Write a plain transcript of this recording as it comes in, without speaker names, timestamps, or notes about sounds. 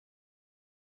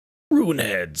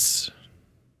Runeheads.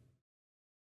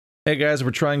 Hey guys,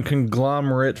 we're trying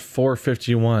Conglomerate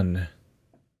 451.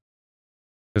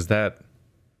 Because the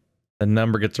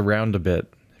number gets around a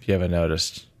bit, if you haven't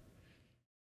noticed.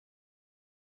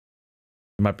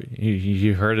 Might be,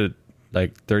 you heard it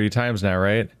like 30 times now,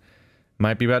 right?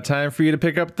 Might be about time for you to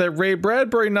pick up that Ray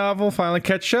Bradbury novel, finally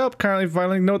catch up,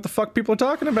 finally know what the fuck people are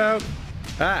talking about.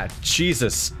 Ah,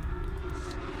 Jesus.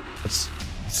 That's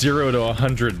 0 to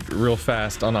 100 real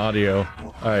fast on audio.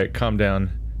 Alright, calm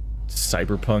down.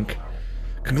 Cyberpunk.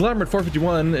 Conglomerate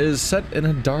 451 is set in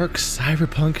a dark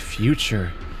cyberpunk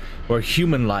future, where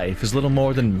human life is little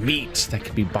more than meat that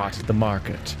can be bought at the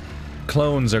market.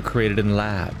 Clones are created in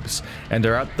labs, and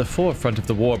are at the forefront of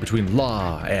the war between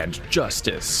law and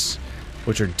justice,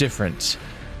 which are different.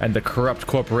 And the corrupt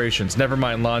corporations, never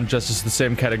mind, law and justice is the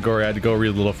same category. I had to go read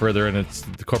a little further, and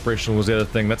the corporation was the other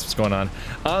thing. That's what's going on.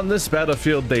 On this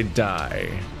battlefield, they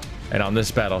die. And on this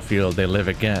battlefield, they live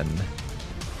again.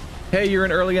 Hey, you're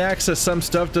in early access. Some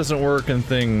stuff doesn't work and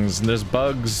things, and there's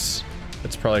bugs.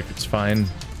 It's fine.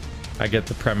 I get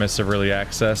the premise of early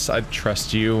access. I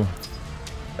trust you.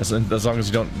 As long as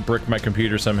you don't brick my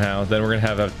computer somehow, then we're gonna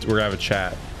have a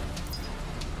chat.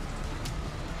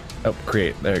 Oh,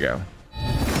 create. There you go.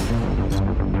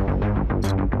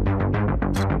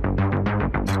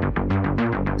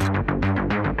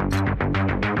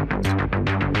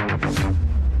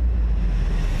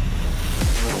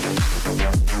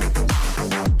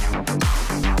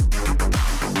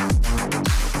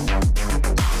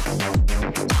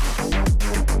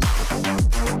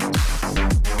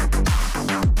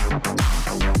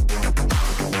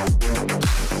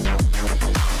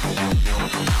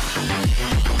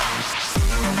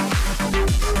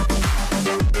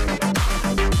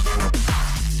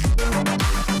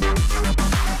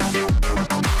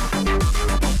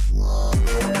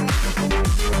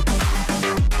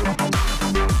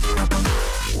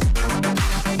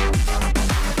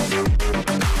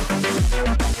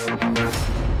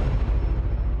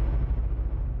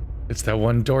 It's that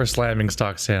one door slamming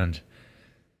stock sound.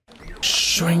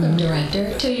 Welcome,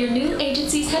 Director, to your new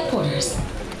agency's headquarters.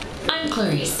 I'm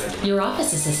Clarice, your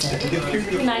office assistant.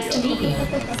 Nice to meet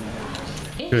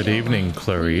you. Good evening,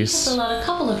 Clarice. Fill out a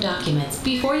couple of documents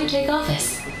before you take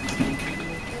office.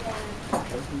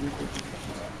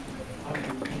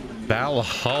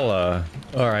 Valhalla.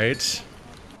 Alright.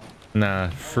 Nah,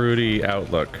 fruity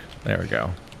outlook. There we go.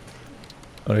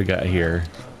 What do we got here?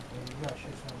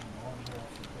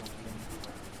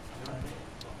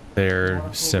 They're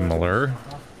similar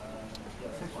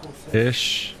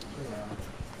ish.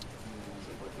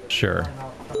 Sure.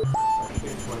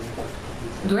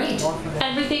 Great.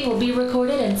 Everything will be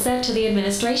recorded and sent to the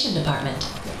administration department.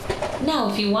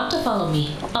 Now, if you want to follow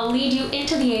me, I'll lead you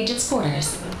into the agent's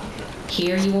quarters.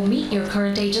 Here you will meet your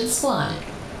current agent's squad.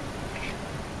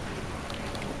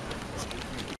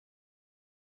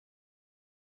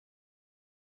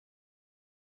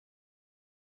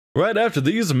 Right after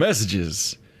these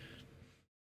messages.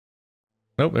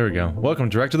 Oh, there we go. Welcome,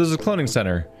 Director. This is a cloning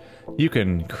center. You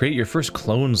can create your first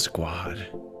clone squad.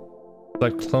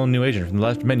 Select clone new agent from the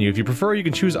left menu. If you prefer, you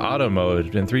can choose auto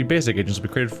mode, and 3 basic agents will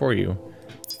be created for you.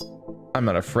 I'm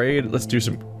not afraid. Let's do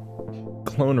some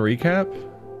clone recap.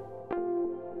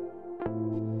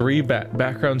 3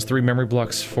 backgrounds, 3 memory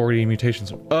blocks, 40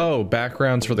 mutations. Oh,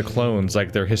 backgrounds for the clones,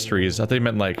 like their histories. I thought you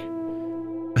meant like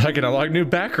I can unlock new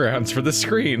backgrounds for the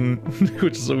screen,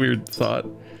 which is a weird thought.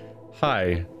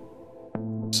 Hi.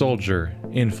 Soldier,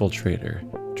 infiltrator,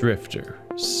 drifter,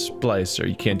 splicer.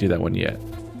 You can't do that one yet.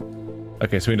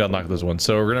 Okay, so we need to unlock those ones.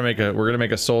 So we're gonna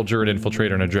make a soldier, an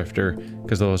infiltrator, and a drifter,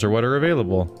 because those are what are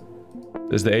available.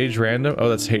 Is the age random? Oh,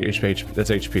 that's HP. That's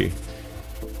HP.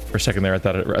 For a second there, I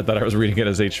thought I was reading it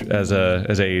as age.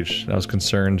 I was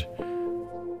concerned.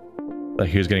 Like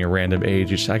he was getting a random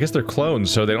age. I guess they're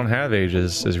clones, so they don't have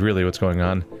ages, is really what's going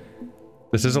on.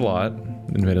 This is a lot,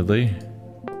 admittedly.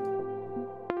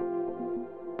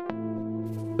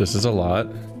 This is a lot.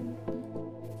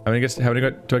 How many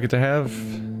do I get to have?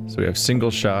 So we have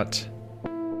single shot,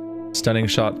 stunning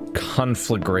shot,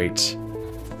 conflagrate.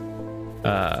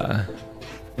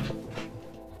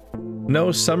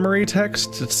 No summary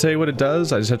text to say what it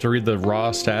does. I just have to read the raw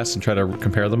stats and try to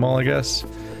compare them all, I guess.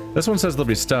 This one says they'll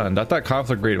be stunned. I thought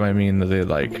conflagrate might mean that they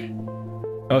like...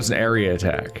 Oh, it's an area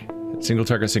attack. Single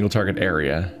target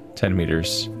area. 10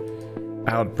 meters.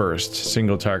 Outburst.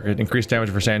 Single target. Increased damage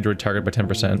for Android target by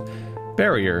 10%.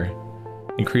 Barrier.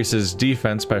 Increases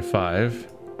defense by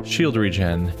 5. Shield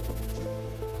regen.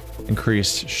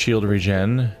 Increased shield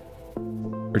regen.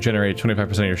 Regenerate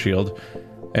 25% of your shield.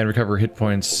 And recover hit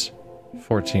points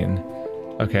 14.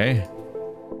 Okay.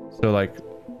 So like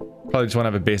Probably just want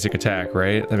to have a basic attack,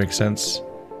 right? That makes sense.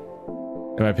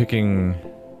 Am I picking...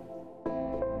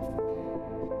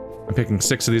 I'm picking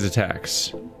 6 of these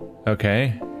attacks.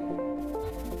 Okay.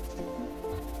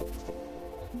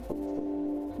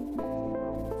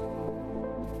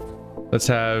 Let's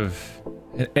have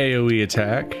an AoE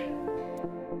attack.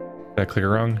 Did I click it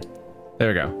wrong? There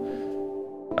we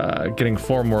go. Getting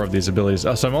 4 more of these abilities.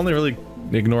 Oh, so I'm only really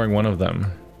ignoring one of them.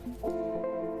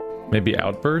 Maybe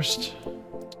Outburst?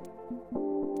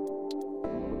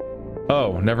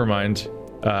 Oh, never mind.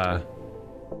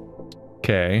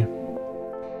 Okay.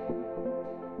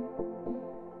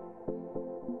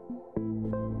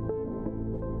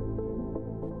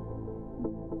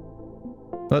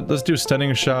 Let's do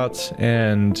stunning shots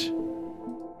and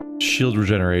shield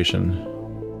regeneration.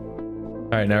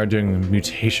 Alright, now we're doing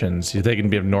mutations. They can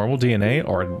be of normal DNA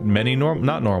or many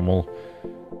not normal.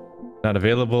 Not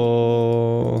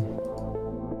available.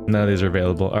 None of these are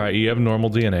available. Alright, you have normal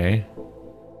DNA.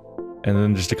 And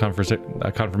then just a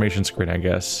confirmation screen, I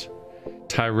guess.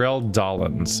 Tyrell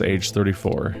Dollins, age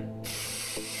 34.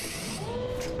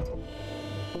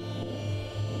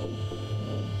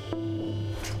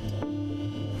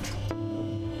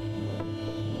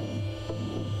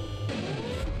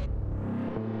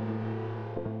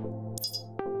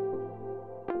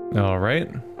 Alright.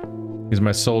 He's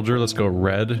my soldier. Let's go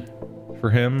red for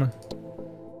him.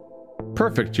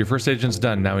 Perfect. Your first agent's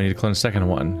done. Now we need to clone a second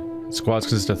one. Squads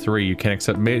consist of 3. You can't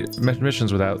accept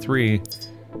missions without 3.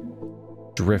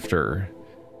 Drifter.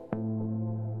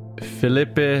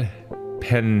 Felipe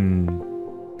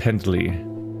Pendley.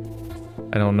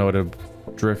 I don't know what a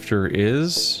drifter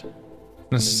is,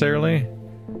 necessarily.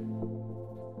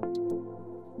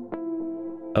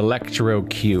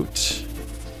 Electrocute.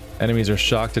 Enemies are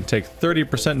shocked and take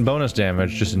 30% bonus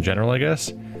damage, just in general, I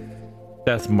guess.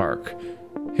 Death Mark.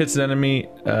 Hits an enemy,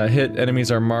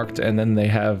 enemies are marked, and then they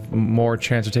have more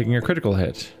chance of taking a critical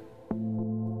hit.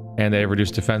 And they have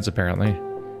reduced defense, apparently.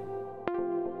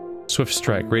 Swift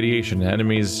Strike. Radiation.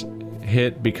 Enemies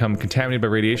hit become contaminated by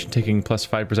radiation, taking plus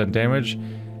 5% damage.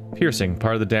 Piercing.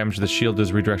 Part of the damage of the shield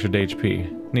is redirected to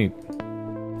HP. Neat.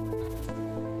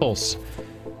 Pulse.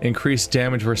 Increased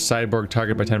damage for a cyborg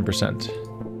target by 10%.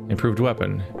 Improved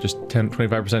weapon. Just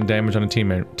 25% damage on a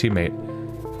teammate.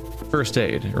 First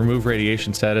aid. Remove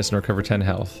radiation status and recover 10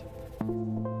 health.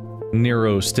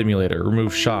 Neuro Stimulator.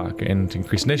 Remove shock and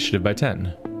increase initiative by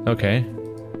 10. Okay.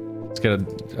 Let's get an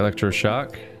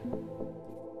electroshock.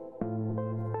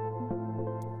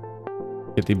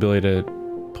 Get the ability to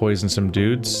poison some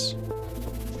dudes.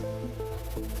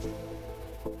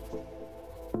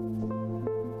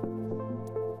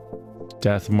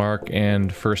 Death Mark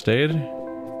and first aid.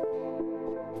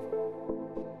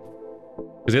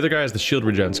 Because the other guy has the shield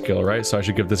regen skill, right? So I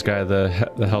should give this guy the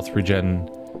health regen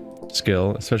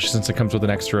skill, especially since it comes with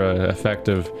an extra effect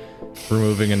of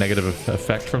removing a negative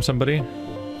effect from somebody.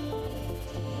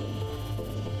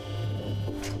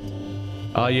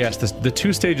 Ah, yes, the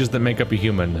 2 stages that make up a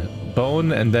human.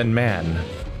 Bone and then man.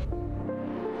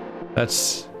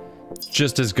 That's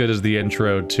just as good as the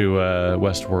intro to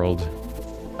Westworld.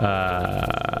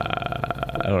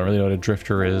 I don't really know what a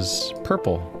drifter is.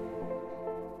 Purple.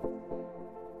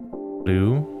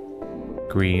 Blue.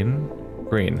 Green.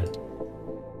 Green.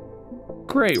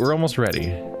 Great, we're almost ready.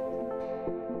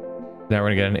 Now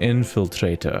we're gonna get an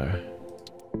infiltrator.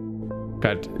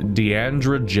 Got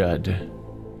Deandra Judd.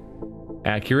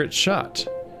 Accurate shot.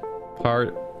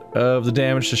 Part of the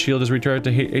damage to shield is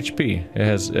redirected to HP. It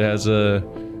has a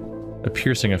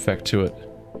piercing effect to it.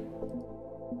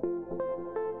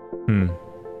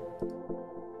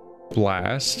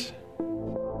 Blast,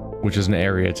 which is an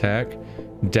area attack.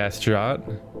 Death shot.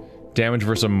 Damage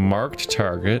versus a marked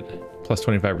target. Plus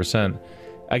 25%.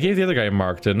 I gave the other guy a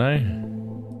mark, didn't I?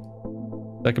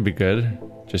 That could be good.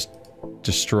 Just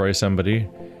destroy somebody.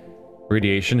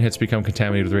 Radiation. Hits become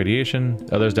contaminated with radiation.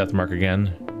 Oh, there's Death Mark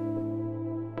again.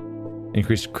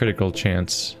 Increased critical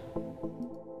chance.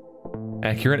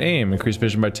 Accurate aim. Increased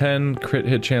vision by 10. Crit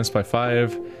hit chance by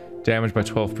 5. Damage by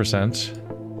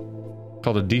 12%.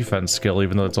 Called a defense skill,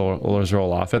 even though those are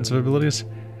all offensive abilities.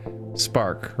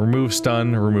 Spark. Remove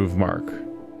stun, remove mark.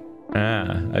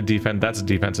 Ah, that's a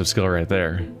defensive skill right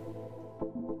there.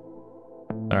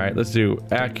 Alright, let's do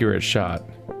accurate shot.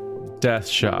 Death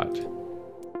shot.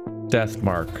 Death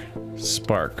mark.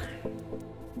 Spark.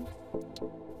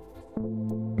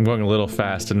 I'm going a little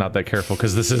fast and not that careful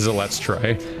because this is a let's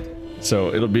try.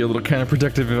 So it'll be a little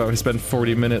counterproductive if I spend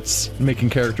 40 minutes making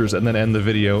characters and then end the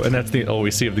video, and that's all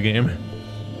we see of the game.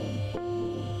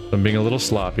 I'm being a little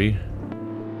sloppy.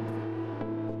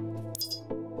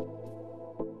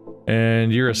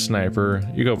 And you're a sniper.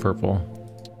 You go purple.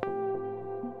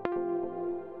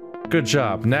 Good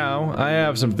job. Now, I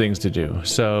have some things to do.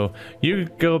 So, you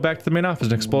go back to the main office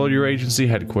and explore your agency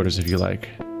headquarters if you like.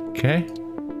 Okay?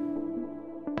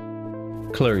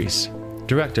 Clarice.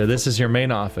 Director, this is your main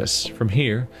office. From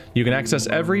here, you can access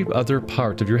every other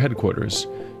part of your headquarters.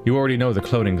 You already know the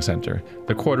cloning center.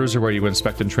 The quarters are where you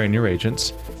inspect and train your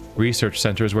agents. Research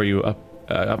center is where you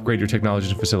upgrade your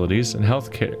technologies and facilities. And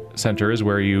healthcare center is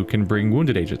where you can bring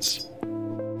wounded agents.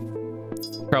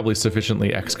 Probably sufficiently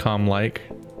XCOM-like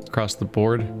across the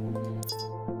board.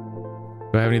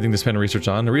 Do I have anything to spend research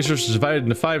on? The research is divided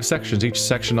into 5 sections. Each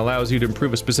section allows you to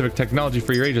improve a specific technology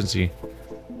for your agency.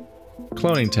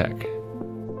 Cloning tech.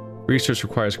 Research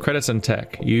requires credits and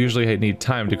tech. You usually need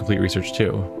time to complete research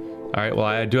too. Alright, well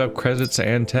I do have credits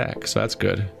and tech, so that's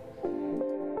good.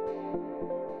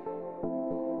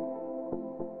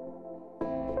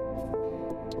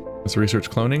 Let's research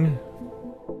cloning.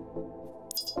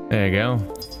 There you go.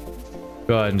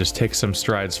 Go ahead and just take some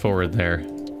strides forward there.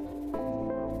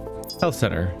 Health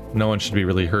center. No one should be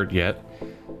really hurt yet.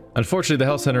 Unfortunately, the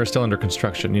health center is still under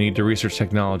construction. You need to research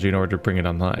technology in order to bring it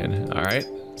online. Alright,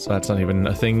 so that's not even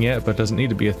a thing yet, but doesn't need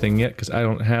to be a thing yet, because I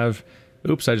don't have...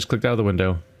 Oops, I just clicked out of the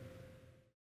window.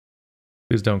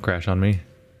 Please don't crash on me.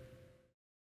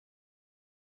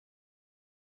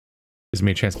 Gives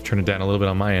me a chance to turn it down a little bit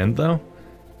on my end, though.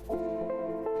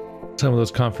 Some of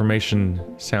those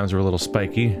confirmation sounds are a little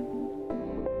spiky.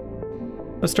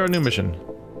 Let's start a new mission.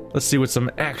 Let's see what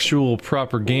some actual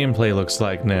proper gameplay looks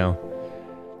like now.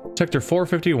 Sector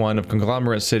 451 of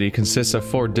Conglomerate City consists of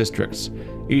 4 districts,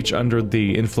 each under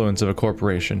the influence of a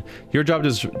corporation. Your job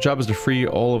is to free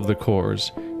all of the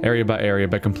cores, area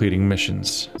by completing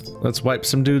missions. Let's wipe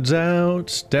some dudes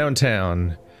out.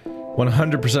 Downtown.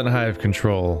 100% hive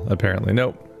control, apparently.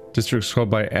 Nope. District controlled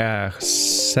by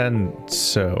Asenso.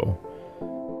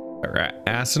 Or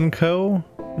Asenco,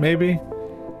 maybe?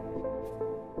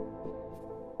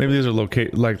 Maybe these are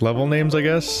like level names, I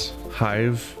guess?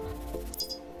 Hive.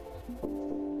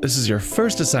 This is your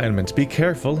first assignment. Be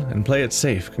careful and play it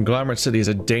safe. Conglomerate City is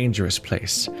a dangerous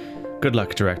place. Good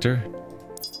luck, Director.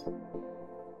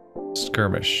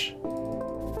 Skirmish.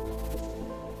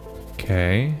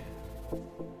 Okay.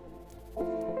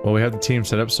 Well, we have the team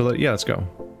set up, so yeah, let's go.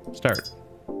 Start.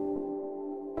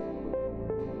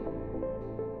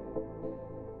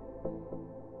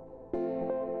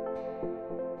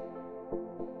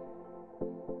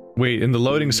 Wait, in the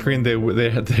loading screen,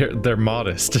 they're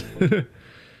modest.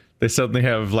 They suddenly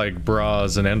have like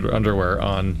bras and underwear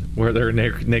on, where they were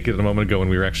naked a moment ago when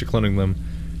we were actually cloning them.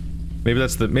 Maybe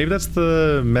that's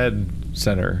the med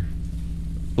center,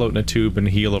 float in a tube and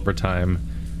heal over time,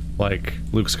 like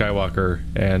Luke Skywalker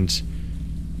and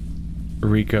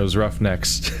Rico's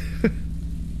Roughnecks.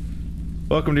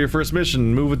 Welcome to your first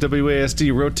mission. Move with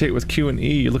WASD, rotate with Q and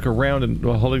E. Look around and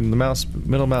while holding the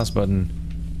middle mouse button.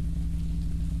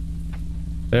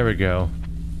 There we go.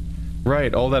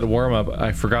 Right, all that warm-up,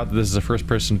 I forgot that this is a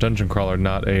first-person dungeon crawler,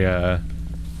 not a,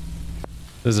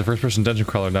 This is a first-person dungeon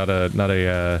crawler, not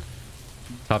a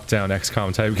top-down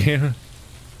XCOM type game.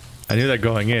 I knew that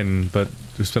going in, but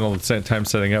we spent all the time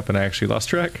setting up and I actually lost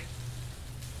track.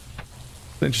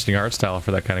 It's an interesting art style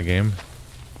for that kind of game.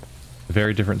 A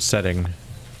very different setting.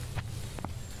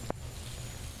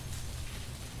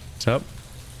 What's up?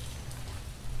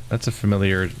 That's a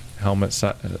familiar helmet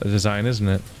design, isn't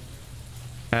it?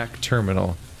 Hack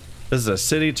terminal. This is a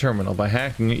city terminal. By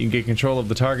hacking it, you get control of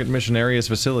the target mission area's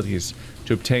facilities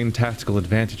to obtain tactical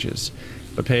advantages.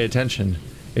 But pay attention.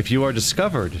 If you are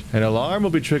discovered, an alarm will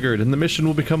be triggered and the mission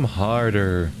will become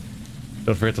harder.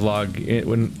 Don't forget to log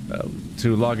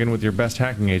in with your best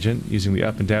hacking agent using the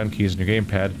up and down keys on your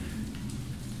gamepad,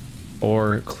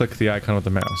 or click the icon with the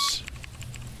mouse.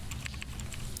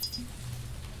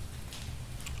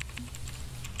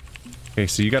 Okay,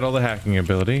 so you got all the hacking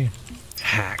ability.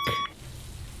 Hack.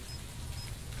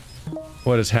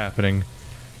 What is happening?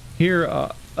 Here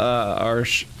are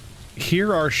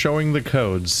showing the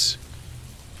codes.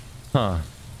 Huh.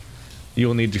 You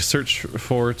will need to search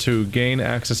for to gain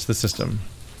access to the system.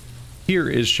 Here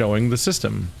is showing the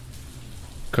system.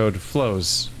 Code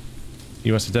flows.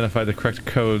 You must identify the correct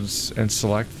codes and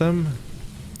select them.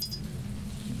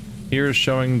 Here is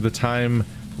showing the time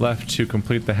left to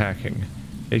complete the hacking.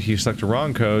 If you select the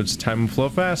wrong codes, time will flow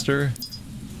faster.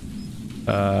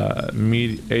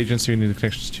 Agency need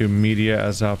connections to media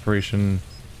as operation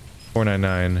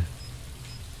 499.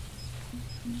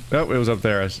 Oh, it was up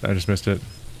there. I just missed it.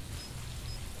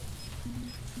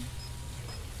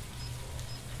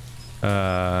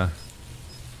 There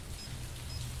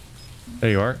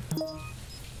you are.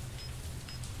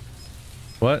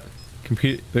 What? My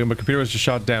computer was just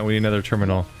shot down. We need another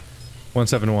terminal.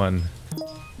 171.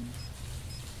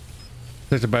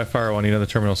 Detected by a firewall. I need another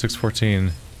terminal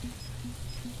 614.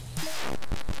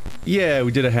 Yeah,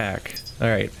 we did a hack.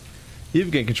 Alright.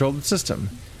 You've gained control of the system.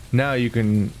 Now you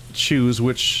can choose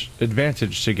which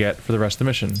advantage to get for the rest of the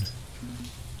mission.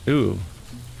 Ooh.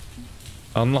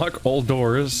 Unlock all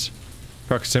doors.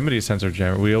 Proximity sensor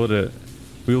jammer. We will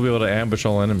be able to ambush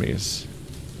all enemies.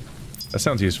 That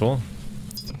sounds useful.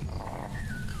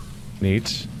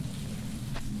 Neat.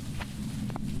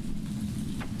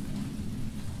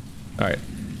 Alright.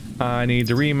 I need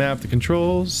to remap the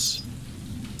controls.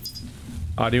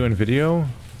 Audio and video.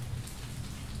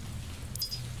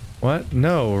 What?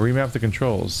 No, remap the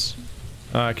controls.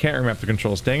 I can't remap the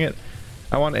controls. Dang it.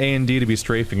 I want A and D to be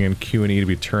strafing and Q and E to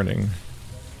be turning.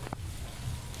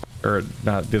 Or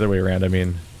not the other way around, I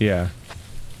mean. Yeah.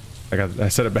 I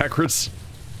said it backwards.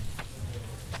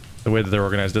 The way that they're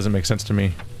organized doesn't make sense to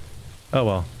me. Oh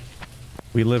well.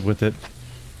 We live with it.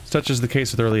 Such is the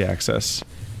case with early access.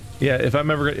 Yeah, if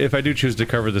I do choose to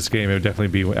cover this game, it would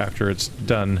definitely be after it's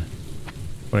done.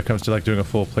 When it comes to like doing a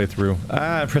full playthrough.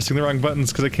 Ah, I'm pressing the wrong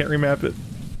buttons because I can't remap it.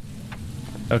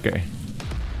 Okay.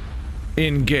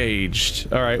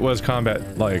 Engaged. Alright, what is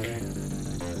combat like?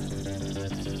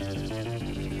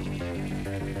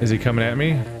 Is he coming at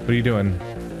me? What are you doing?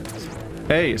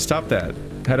 Hey, stop that.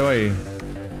 How do I...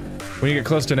 When you get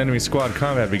close to an enemy squad,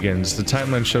 combat begins. The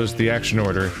timeline shows the action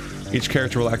order. Each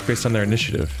character will act based on their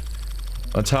initiative.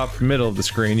 On top middle of the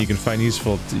screen, you can find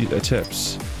useful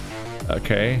tips.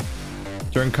 Okay.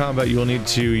 During combat, you will need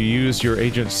to use your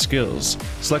agent's skills.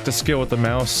 Select a skill with the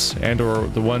mouse and/or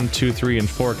the 1, 2, 3, and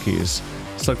 4 keys.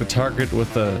 Select the target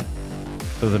with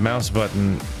the mouse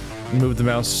button. Move the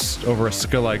mouse over a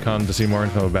skill icon to see more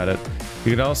info about it.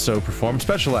 You can also perform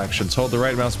special actions. Hold the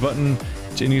right mouse button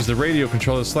and use the radio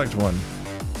controller to select one.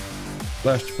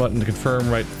 Left button to confirm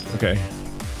right... Okay.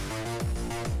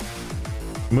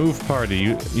 Move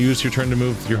party. Use your turn to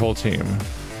move your whole team.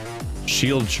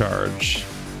 Shield charge.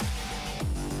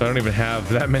 I don't even have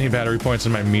that many battery points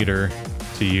in my meter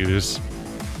to use.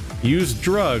 Use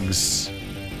drugs.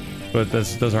 But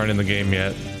those aren't in the game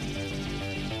yet.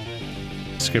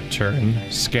 Skip turn.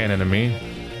 Scan enemy.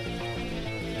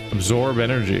 Absorb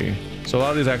energy. So a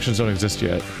lot of these actions don't exist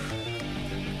yet.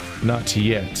 Not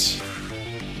yet.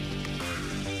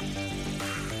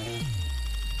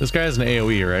 This guy has an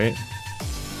AoE, right?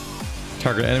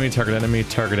 Target enemy, target enemy,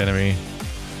 target enemy.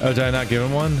 Oh, did I not give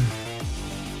him one?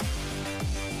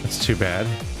 That's too bad.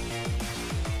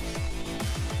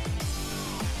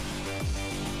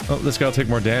 Oh, this guy will take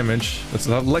more damage. Let's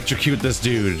electrocute this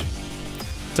dude.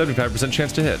 75%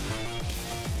 chance to hit.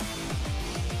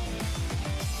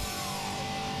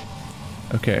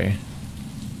 Okay.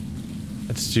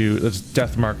 Let's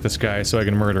death mark this guy so I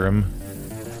can murder him.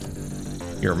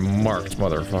 You're marked,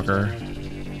 motherfucker.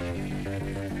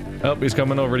 Oh, he's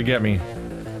coming over to get me.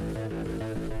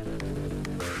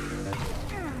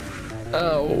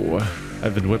 Oh,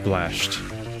 I've been whiplashed,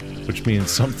 which means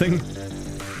something.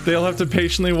 They'll have to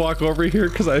patiently walk over here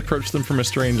because I approached them from a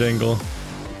strange angle.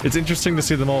 It's interesting to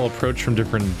see them all approach from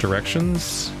different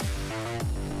directions.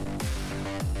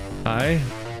 Hi,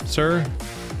 sir.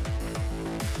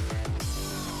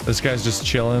 This guy's just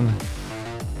chilling.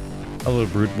 Hello,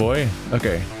 brute boy.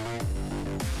 Okay.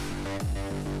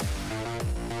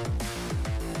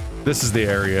 This is the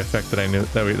area effect that I knew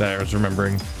that I was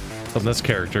remembering from this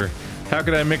character. How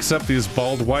could I mix up these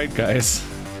bald white guys?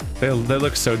 They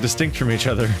look so distinct from each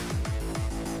other.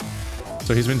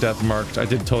 So he's been death marked. I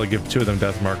did totally give two of them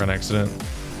death mark on accident.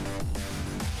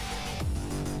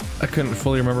 I couldn't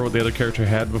fully remember what the other character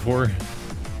had before.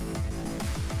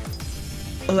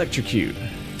 Electrocute.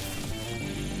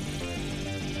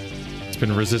 It's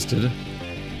been resisted.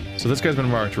 So this guy's been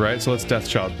marked, right? So let's death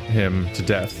shot him to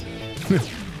death.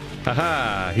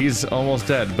 Haha, he's almost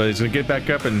dead, but he's gonna get back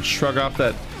up and shrug off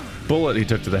that bullet he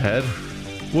took to the head.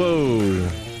 Whoa.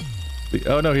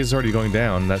 Oh no, he's already going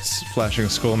down. That's flashing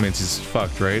skull means he's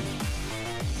fucked, right?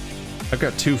 I've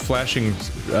got two flashing,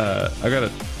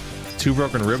 two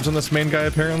broken ribs on this main guy,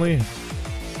 apparently.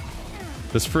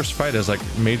 This first fight has, like,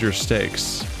 major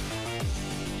stakes.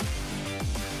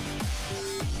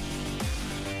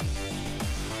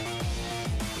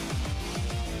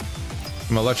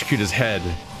 I'm gonna electrocute his head.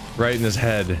 Right in his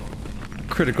head.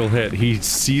 Critical hit. He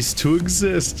ceased to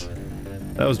exist.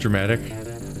 That was dramatic.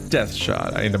 Death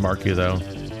shot. I need to mark you, though.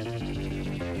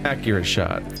 Accurate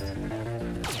shot.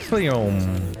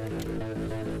 Boom.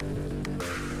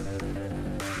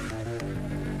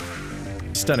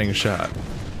 Stunning shot.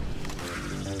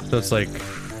 So it's like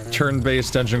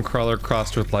turn-based dungeon crawler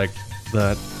crossed with like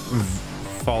the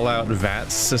Fallout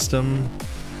VATS system.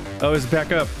 Oh, he's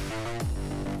back up.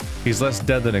 He's less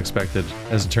dead than expected,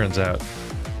 as it turns out.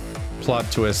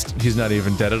 Plot twist, he's not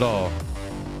even dead at all.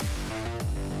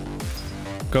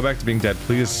 Go back to being dead,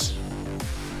 please.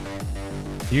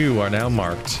 You are now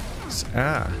marked.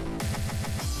 Ah.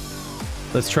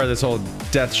 Let's try this whole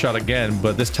death shot again,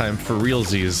 but this time for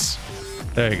realsies.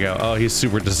 There you go. Oh, he's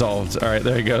super dissolved. Alright,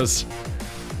 there he goes.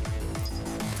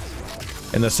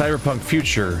 In the cyberpunk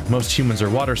future, most humans are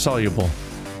water soluble.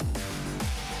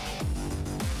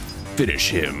 Finish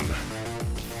him.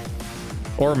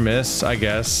 Or miss, I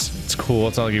guess. It's cool.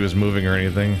 It's not like he was moving or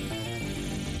anything.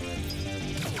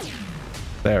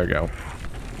 There we go.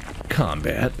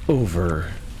 Combat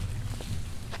over.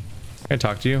 Can I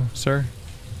talk to you, sir?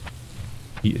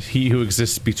 He who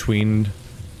exists between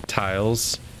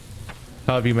tiles.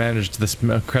 How have you managed this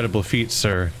incredible feat,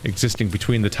 sir? Existing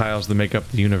between the tiles that make up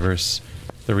the universe,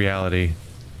 the reality,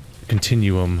 the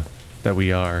continuum that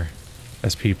we are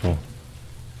as people.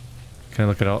 Can I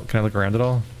look at all? Can I look around at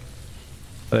all?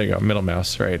 Oh, there you go, middle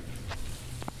mouse, right.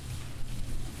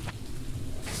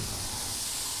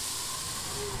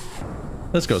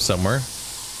 Let's go somewhere.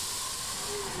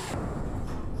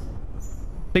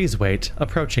 Please wait.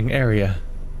 Approaching area.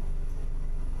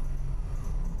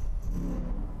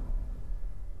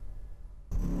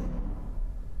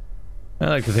 I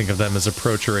like to think of them as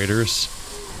approacherators.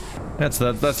 That's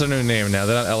their new name now.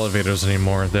 They're not elevators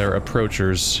anymore. They're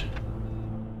approachers.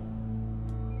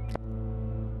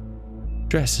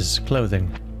 Dresses, clothing.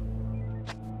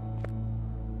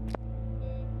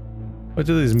 What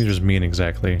do these meters mean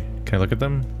exactly? Can I look at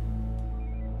them?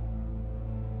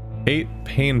 8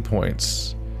 pain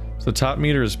points. So the top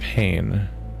meter is pain.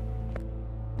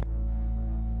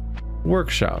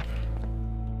 Workshop.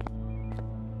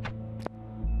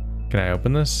 Can I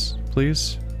open this,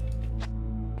 please?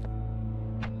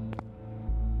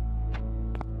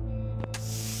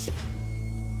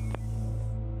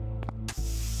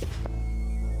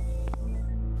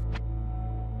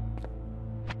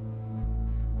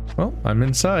 Well, I'm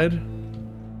inside.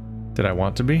 Did I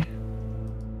want to be?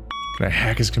 Can I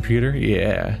hack his computer?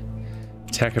 Yeah.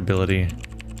 Tech ability.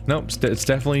 Nope, it's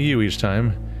definitely you each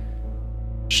time.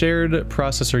 Shared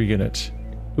processor unit.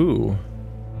 Ooh.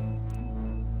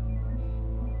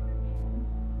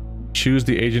 Choose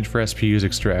the agent for SPU's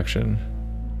extraction.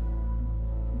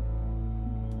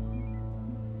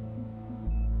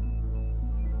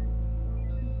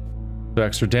 So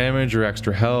extra damage or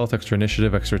extra health, extra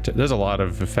initiative, there's a lot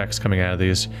of effects coming out of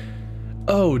these.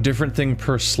 Oh, different thing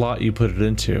per slot you put it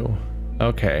into.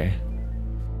 Okay.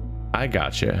 I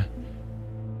gotcha.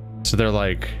 So they're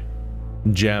like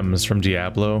gems from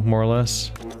Diablo, more or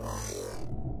less.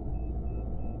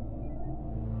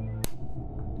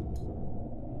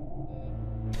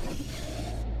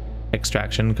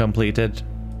 Extraction completed.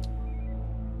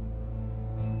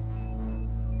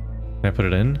 Can I put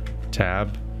it in?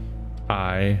 Tab.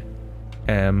 I.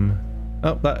 M.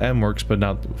 Oh, that M works, but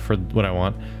not for what I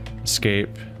want.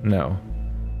 Escape. No.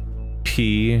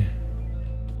 P.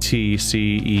 T.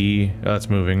 C. E. Oh, that's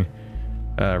moving.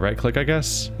 Right click, I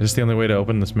guess? Is this the only way to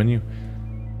open this menu?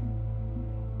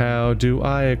 How do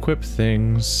I equip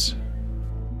things?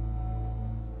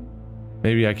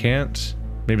 Maybe I can't?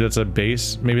 Maybe that's a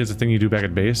base? Maybe that's a thing you do back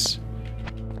at base?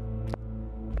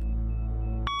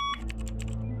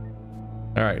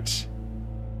 Alright.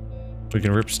 We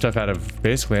can rip stuff out of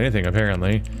basically anything,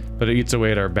 apparently, but it eats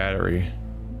away at our battery.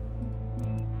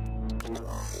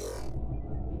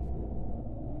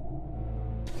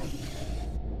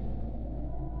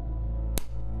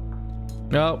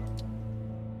 Oh.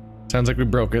 Sounds like we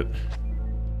broke it.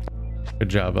 Good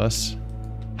job, us.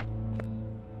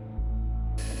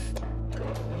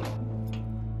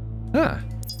 Ah.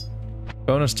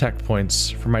 Bonus tech points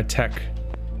for my tech.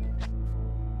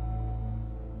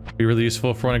 Be really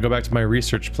useful for when I go back to my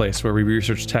research place where we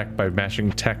research tech by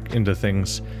mashing tech into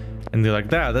things. And they're like,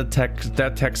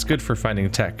 that tech's good for finding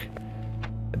tech.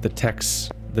 The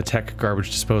tech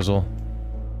garbage disposal.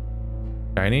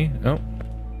 Shiny? Oh.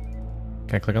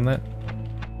 Can I click on that?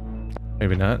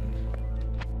 Maybe not.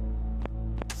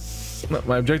 No,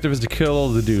 my objective is to kill all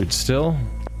the dudes still.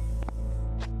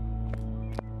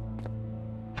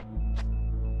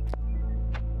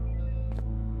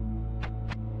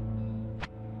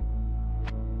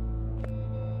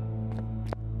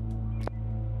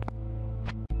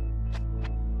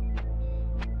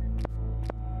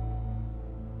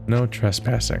 No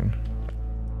trespassing.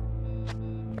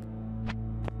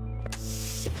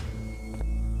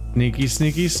 Sneaky,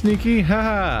 sneaky, sneaky,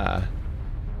 haha!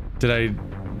 Did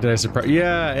I surprise?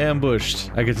 Yeah,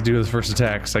 ambushed. I get to do the first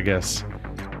attacks, I guess.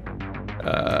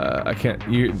 I can't,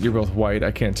 you're both white,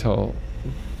 I can't tell.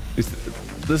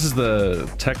 This is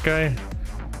the tech guy.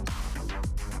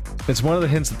 It's one of the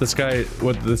hints that this guy,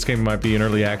 what this game might be an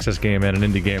early access game and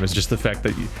an indie game, is just the fact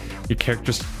that your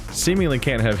characters seemingly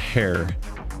can't have hair.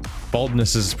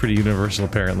 Baldness is pretty universal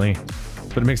apparently,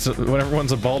 but it makes it, when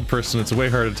everyone's a bald person, it's way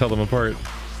harder to tell them apart.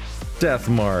 Death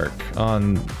mark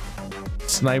on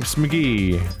Snipes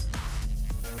McGee.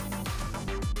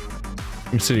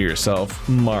 Consider yourself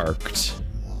marked.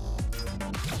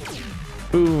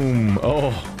 Boom.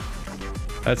 Oh,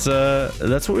 that's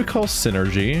what we call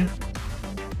synergy.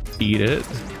 Eat it.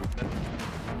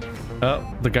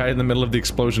 Oh, the guy in the middle of the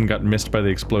explosion got missed by the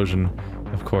explosion,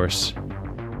 of course.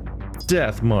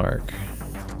 Death mark.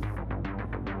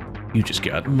 You just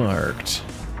got marked.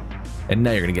 And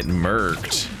now you're gonna get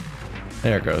murked.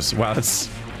 There it goes. Wow, that's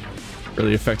a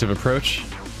really effective approach.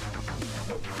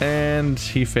 And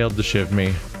he failed to shiv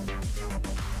me.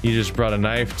 He just brought a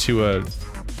knife to a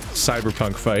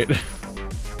Cyberpunk fight.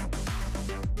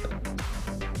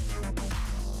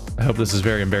 I hope this is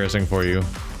very embarrassing for you.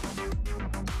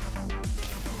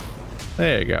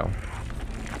 There you go.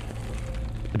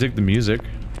 I dig the music.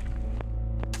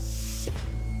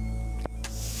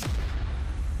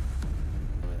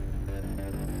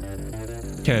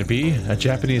 Can it be a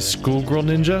Japanese schoolgirl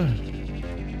ninja?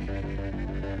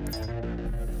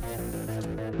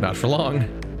 Not for long.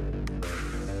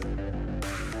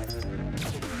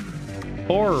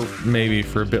 Or maybe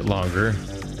for a bit longer.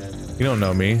 You don't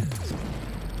know me.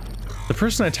 The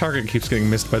person I target keeps getting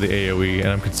missed by the AoE, and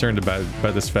I'm concerned by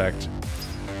this fact.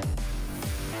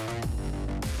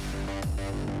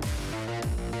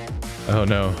 Oh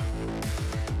no.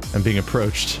 I'm being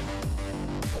approached.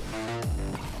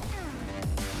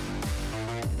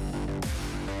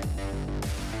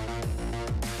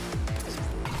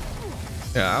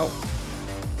 Ow.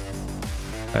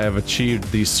 I have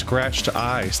achieved the scratched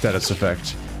eye status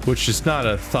effect, which is not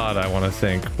a thought I want to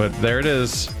think, but there it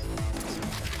is.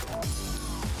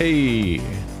 Hey,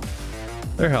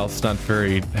 their health's not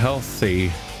very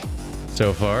healthy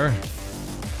so far.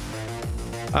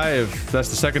 That's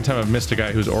the second time I've missed a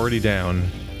guy who's already down.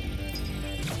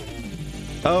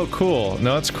 Oh, cool.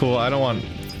 No, that's cool. I don't want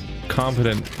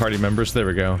competent party members. There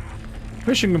we go.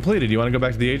 Mission completed. You want to go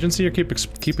back to the agency or keep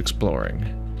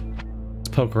exploring? Let's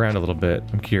poke around a little bit.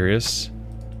 I'm curious.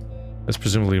 There's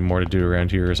presumably more to do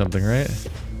around here or something, right?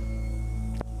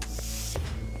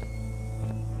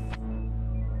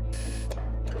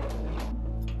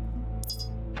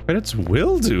 Credits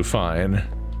will do fine.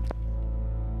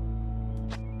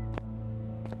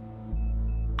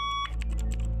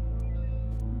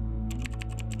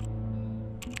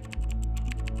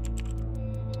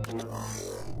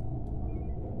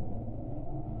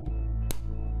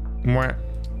 Mwah.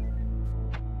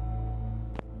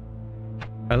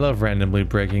 I love randomly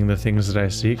breaking the things that I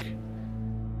seek.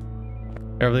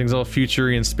 Everything's all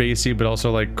futury and spacey, but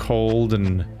also like cold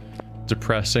and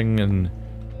depressing and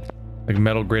like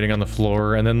metal grating on the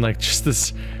floor, and then like just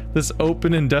this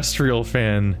open industrial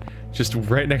fan just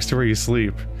right next to where you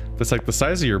sleep. That's like the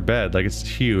size of your bed, like it's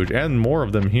huge, and more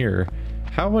of them here.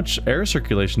 How much air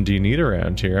circulation do you need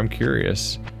around here? I'm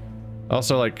curious.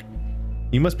 Also, like,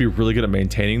 you must be really good at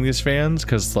maintaining these fans,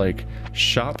 because like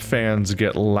shop fans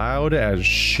get loud as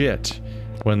shit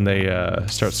when they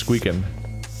start squeaking.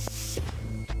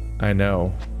 I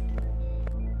know.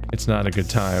 It's not a good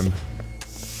time.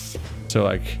 So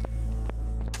like,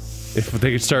 if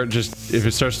it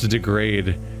starts to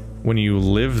degrade when you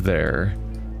live there,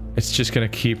 it's just gonna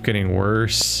keep getting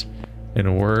worse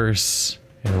and worse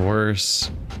and worse.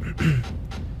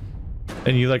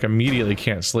 And you like immediately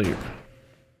can't sleep.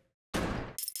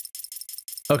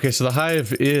 Okay, so the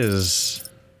hive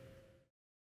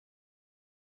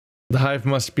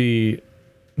must be...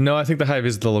 No, I think the hive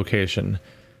is the location.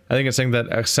 I think it's saying that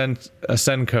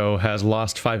Asenko has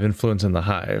lost 5 influence in the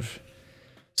hive.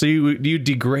 So you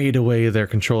degrade away their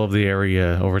control of the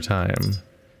area over time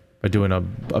by doing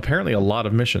apparently a lot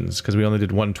of missions, because we only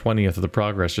did 1/20th of the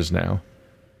progress just now.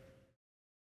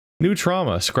 New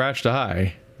trauma, scratched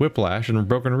eye, whiplash, and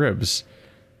broken ribs.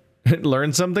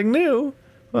 Learned something new!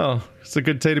 Well, it's a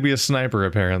good day to be a sniper,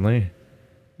 apparently.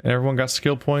 Everyone got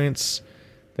skill points.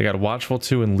 They got Watchful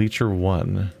 2 and Leecher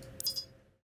 1.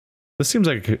 This seems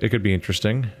like it could be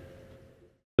interesting.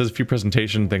 There's a few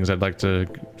presentation things I'd like to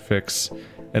fix,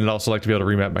 and I'd also like to be able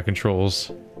to remap my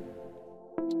controls.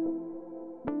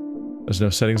 There's no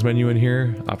settings menu in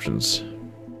here. Options.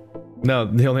 No,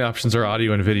 the only options are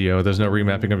audio and video. There's no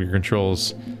remapping of your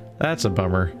controls. That's a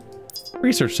bummer.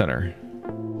 Research Center.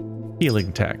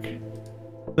 Healing Tech.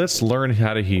 Let's learn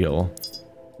how to heal.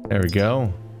 There we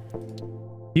go.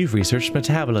 You've researched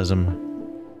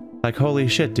metabolism. Like, holy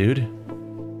shit, dude.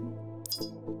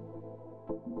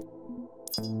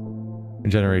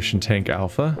 Regeneration tank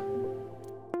alpha.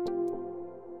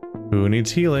 Who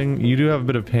needs healing? You do have a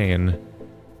bit of pain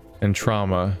and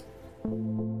trauma.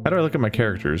 How do I look at my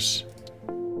characters?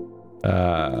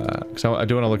 Because I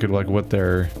do want to look at like what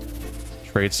their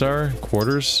traits are.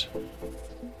 Quarters.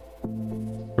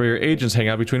 Where your agents hang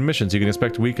out between missions. You can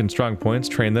inspect weak and strong points,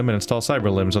 train them, and install cyber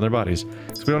limbs on their bodies.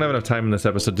 So we don't have enough time in this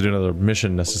episode to do another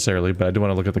mission necessarily, but I do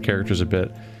want to look at the characters a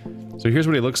bit. So here's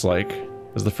what he looks like.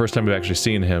 This is the first time we've actually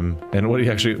seen him, and what he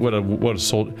actually, what a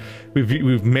soul.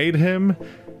 We've made him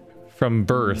from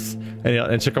birth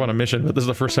and took him on a mission, but this is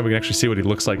the first time we can actually see what he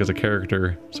looks like as a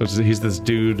character. So he's this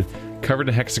dude covered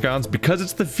in hexagons because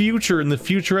it's the future, and the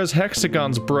future has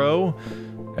hexagons, bro.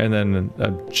 And then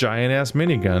a giant-ass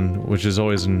minigun, which is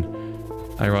always an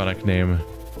ironic name.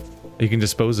 You can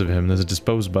dispose of him. There's a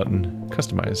dispose button.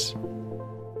 Customize.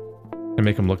 And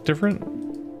make him look different?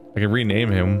 I can rename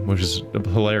him, which is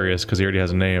hilarious because he already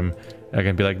has a name. I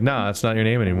can be like, nah, it's not your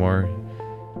name anymore.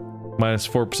 Minus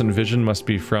 4% vision must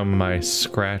be from my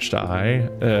scratched eye.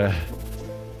 I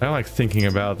don't like thinking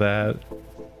about that.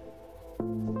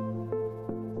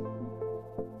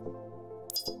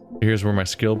 Here's where my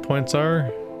skill points are.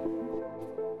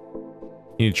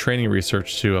 You need training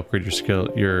research to upgrade your skill,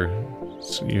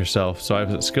 yourself. So I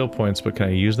have skill points, but can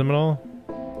I use them at all?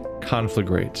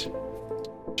 Conflagrate.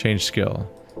 Change skill.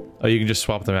 Oh, you can just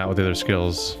swap them out with the other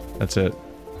skills. That's it.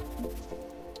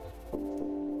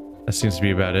 That seems to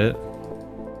be about it.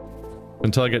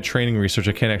 Until I get training research,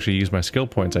 I can't actually use my skill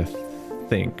points, I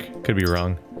think. Could be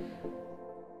wrong.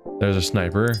 There's a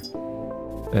sniper.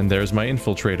 And there's my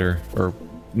infiltrator. Or,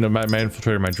 no, my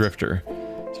infiltrator, my drifter.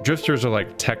 So drifters are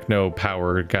like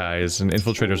techno-powered guys, and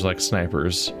infiltrators are like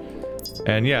snipers.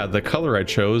 And yeah, the color I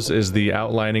chose is the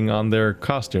outlining on their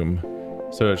costume.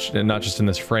 So it's not just in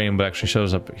this frame, but actually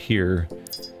shows up here.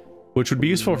 Which would be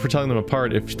useful for telling them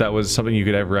apart if that was something you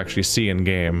could ever actually see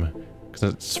in-game.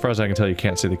 Because as far as I can tell, you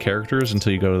can't see the characters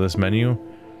until you go to this menu.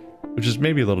 Which is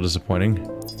maybe a little disappointing.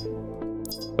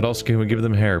 But also, can we give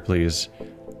them hair, please?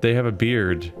 They have a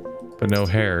beard, but no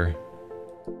hair.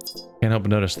 Can't help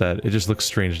but notice that. It just looks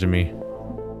strange to me.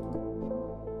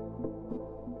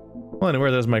 Well, anyway,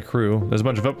 there's my crew. There's a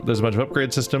bunch of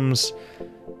upgrade systems.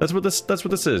 That's what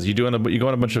this is. You go on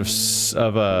a bunch of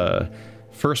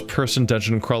first-person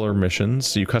dungeon crawler missions.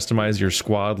 So you customize your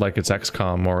squad like it's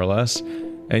XCOM, more or less,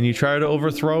 and you try to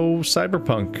overthrow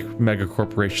cyberpunk mega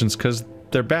corporations because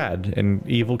they're bad and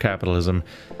evil capitalism.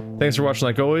 Thanks for watching,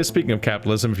 like always. Speaking of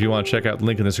capitalism, if you want to check out the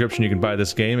link in the description, you can buy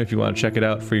this game if you want to check it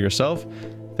out for yourself.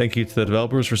 Thank you to the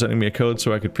developers for sending me a code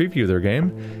so I could preview their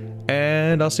game,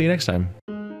 and I'll see you next time.